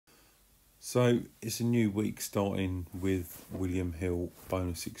So it's a new week starting with William Hill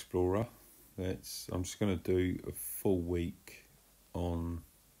Bonus Explorer. I'm just going to do a full week on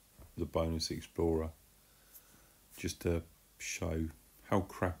the Bonus Explorer just to show how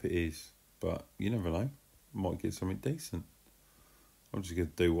crap it is. But you never know, I might get something decent. I'm just going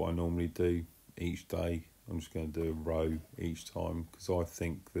to do what I normally do each day. I'm just going to do a row each time because I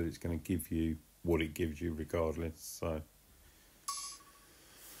think that it's going to give you what it gives you regardless. So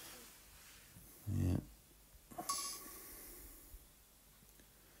yeah.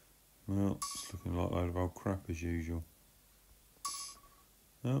 Well, it's looking like a load of old crap as usual.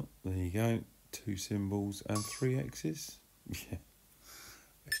 Well, there you go. 2 symbols and 3 X's. Yeah.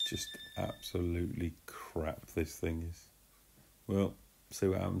 It's just absolutely crap, this thing is. Well, see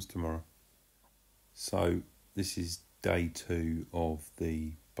what happens tomorrow. So, this is day 2 of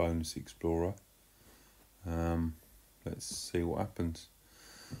the Bonus Explorer. Let's see what happens.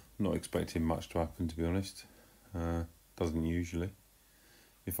 I'm not expecting much to happen, to be honest. Doesn't usually.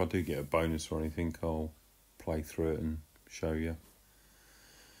 If I do get a bonus or anything, I'll play through it and show you.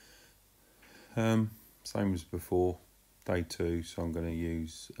 Same as before, day 2, so I'm going to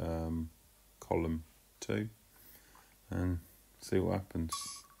use column 2 and see what happens.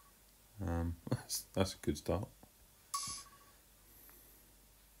 That's a good start.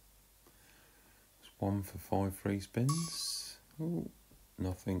 It's 1 for 5 free spins. Oh,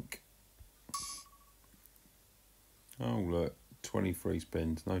 nothing. Oh, look. 20 free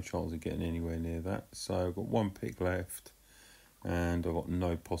spins, no chance of getting anywhere near that. So I've got 1 pick left and I've got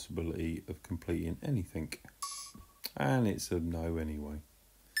no possibility of completing anything. And it's a no anyway.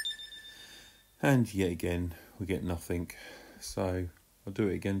 And yet again, we get nothing. So I'll do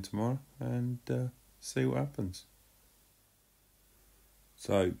it again tomorrow and see what happens.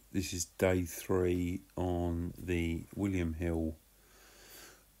 So this is day 3 on the William Hill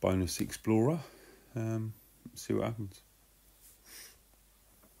Bonus Explorer. See what happens.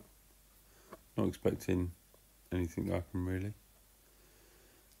 Not expecting anything to happen really.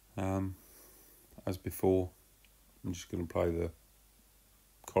 As before, I'm just going to play the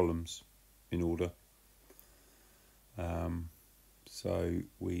columns in order. So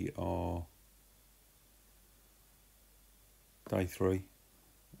we are day 3.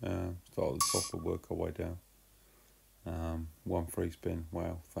 Start at the top and work our way down. 1 free spin.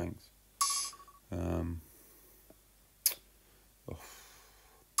 Wow, thanks.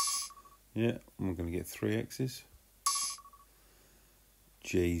 Yeah, I'm going to get 3 X's.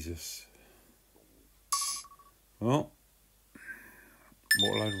 Jesus. Well,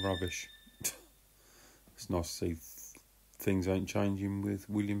 what a load of rubbish. It's nice to see things ain't changing with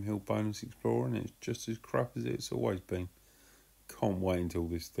William Hill Bonus Explorer, and it's just as crap as it's always been. Can't wait until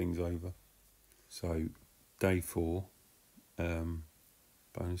this thing's over. So, day 4,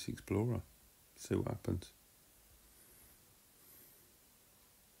 Bonus Explorer. See what happens.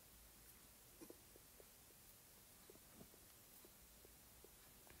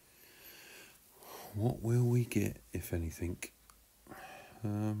 What will we get, if anything?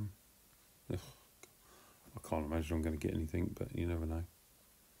 I can't imagine I'm going to get anything, but you never know.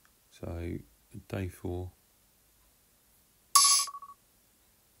 So, day 4.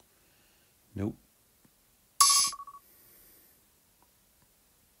 Nope.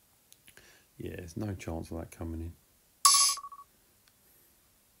 Yeah, there's no chance of that coming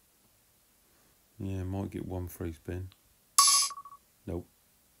in. Yeah, might get 1 free spin. Nope.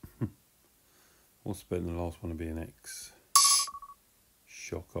 What's better than the last one to be an X?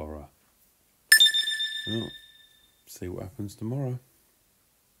 Shock horror. Well, see what happens tomorrow.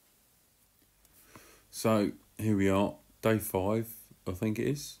 So, here we are. Day 5, I think it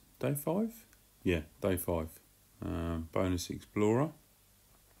is. Day 5? Yeah, day 5. Bonus Explorer.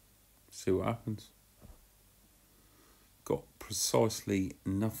 See what happens. Got precisely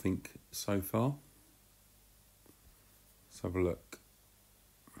nothing so far. Let's have a look.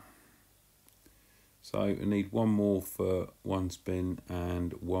 So I need 1 more for 1 spin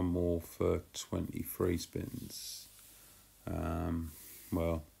and 1 more for 23 spins.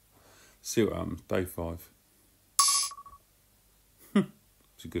 Well, see what happens. Day 5.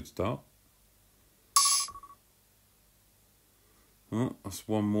 It's a good start. Well, that's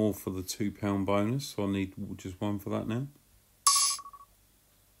 1 more for the £2 bonus, so I need just 1 for that now.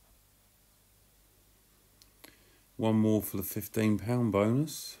 1 more for the £15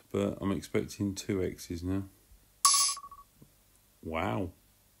 bonus, but I'm expecting 2 X's now. Wow.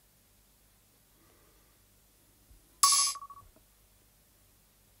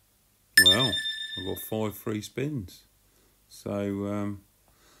 Well, I've got 5 free spins. So,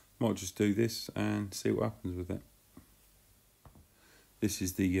 might just do this and see what happens with it. This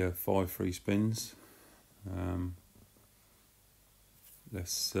is the 5 free spins.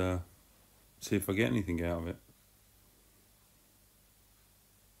 Let's see if I get anything out of it.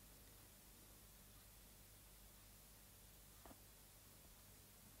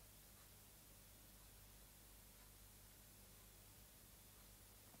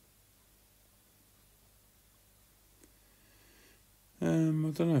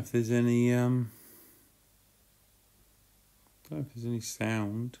 I don't know if there's any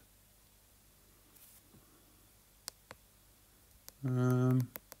sound. Don't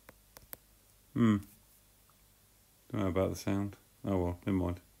know about the sound. Oh well, never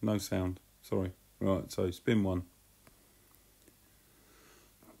mind. No sound. Sorry. Right, so spin one.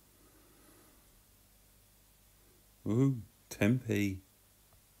 Ooh, 10p.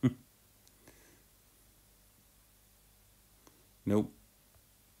 Nope.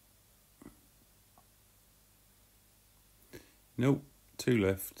 Nope. 2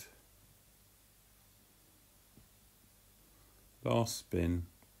 left. Last spin.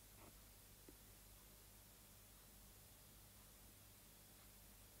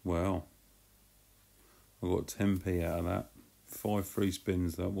 Well, I got 10p out of that. 5 free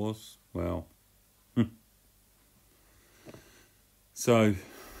spins that was. Well. So,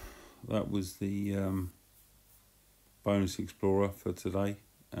 that was the Bonus Explorer for today.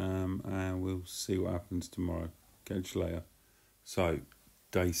 And we'll see what happens tomorrow. Catch you later. So,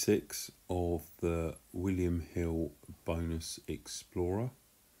 day 6 of the William Hill Bonus Explorer.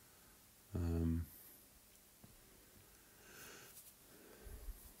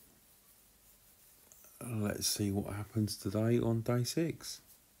 Let's see what happens today on day 6.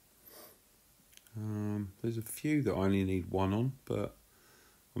 There's a few that I only need 1 on, but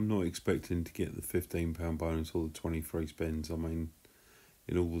I'm not expecting to get the £15 bonus or the 23 spins. I mean,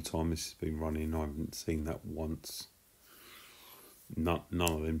 in all the time this has been running, I haven't seen that once. None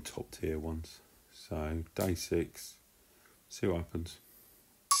of them top tier ones. So, day 6, see what happens.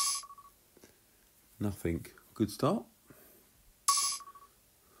 Nothing. Good start.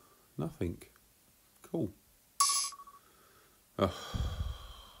 Nothing. Cool. Oh.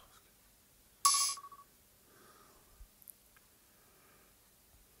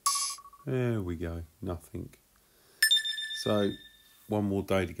 There we go. Nothing. So, one more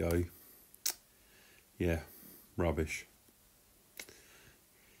day to go. Yeah, rubbish.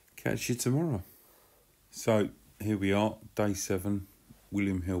 Catch you tomorrow. So, here we are, day 7,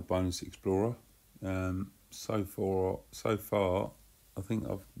 William Hill Bonus Explorer. So far, I think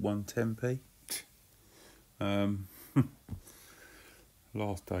I've won 10p.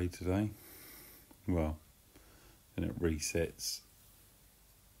 Last day today. Well, and it resets.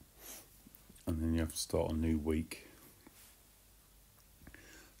 And then you have to start a new week.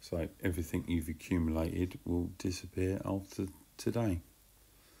 So everything you've accumulated will disappear after today.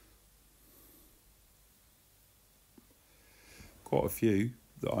 Quite a few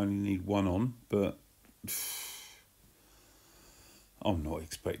that I only need 1 on, but I'm not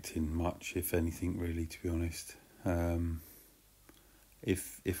expecting much, if anything, really, to be honest.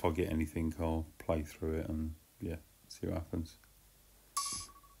 If I get anything, I'll play through it and yeah, see what happens.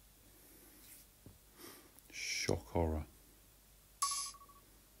 Shock horror.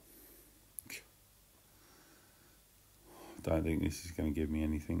 I don't think this is going to give me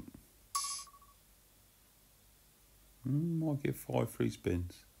anything. Might get 5 free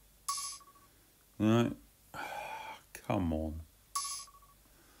spins. No. Come on.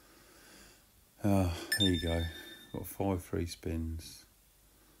 There you go. Got 5 free spins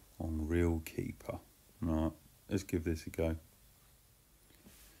on Real Keeper. Right, let's give this a go.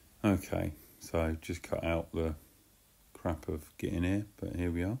 Okay, so just cut out the crap of getting here, but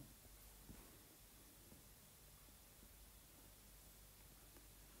here we are.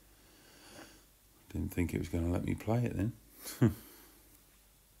 Didn't think it was going to let me play it then.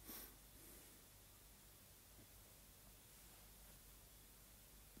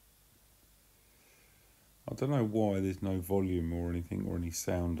 I don't know why there's no volume or anything or any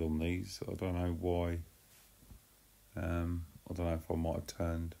sound on these. I don't know why. I don't know if I might have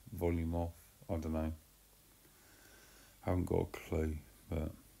turned volume off. I don't know. Haven't got a clue.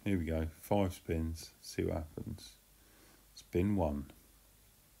 But here we go. 5 spins. See what happens. Spin 1.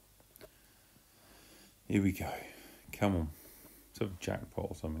 Here we go. Come on. Let's have a jackpot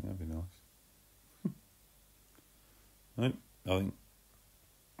or something. That'd be nice. Nope. Nothing.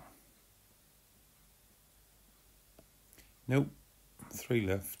 Nope. 3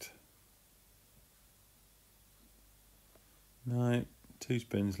 left. No. 2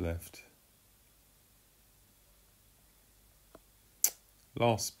 spins left.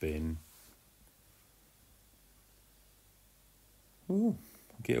 Last spin. Ooh,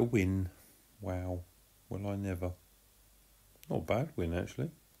 get a win. Wow. Well, I never. Not a bad win,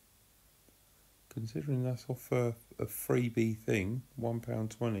 actually. Considering that's off a freebie thing,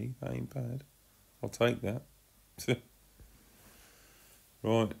 £1.20, that ain't bad. I'll take that.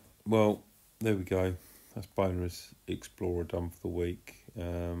 Right, well, there we go. That's Bonus Explorer done for the week.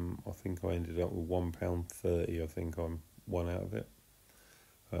 I think I ended up with £1.30. I think I'm one out of it.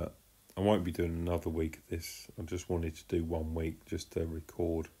 I won't be doing another week of this. I just wanted to do 1 week just to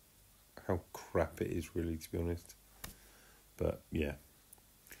record how crap it is, really, to be honest. But yeah,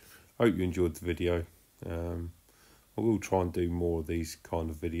 hope you enjoyed the video. I will try and do more of these kind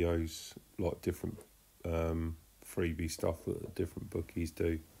of videos, like different freebie stuff that different bookies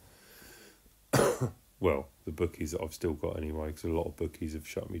do. Well, the bookies that I've still got anyway, because a lot of bookies have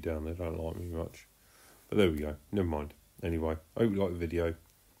shut me down. They don't like me much. But there we go. Never mind. Anyway, hope you like the video.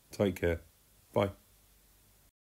 Take care. Bye.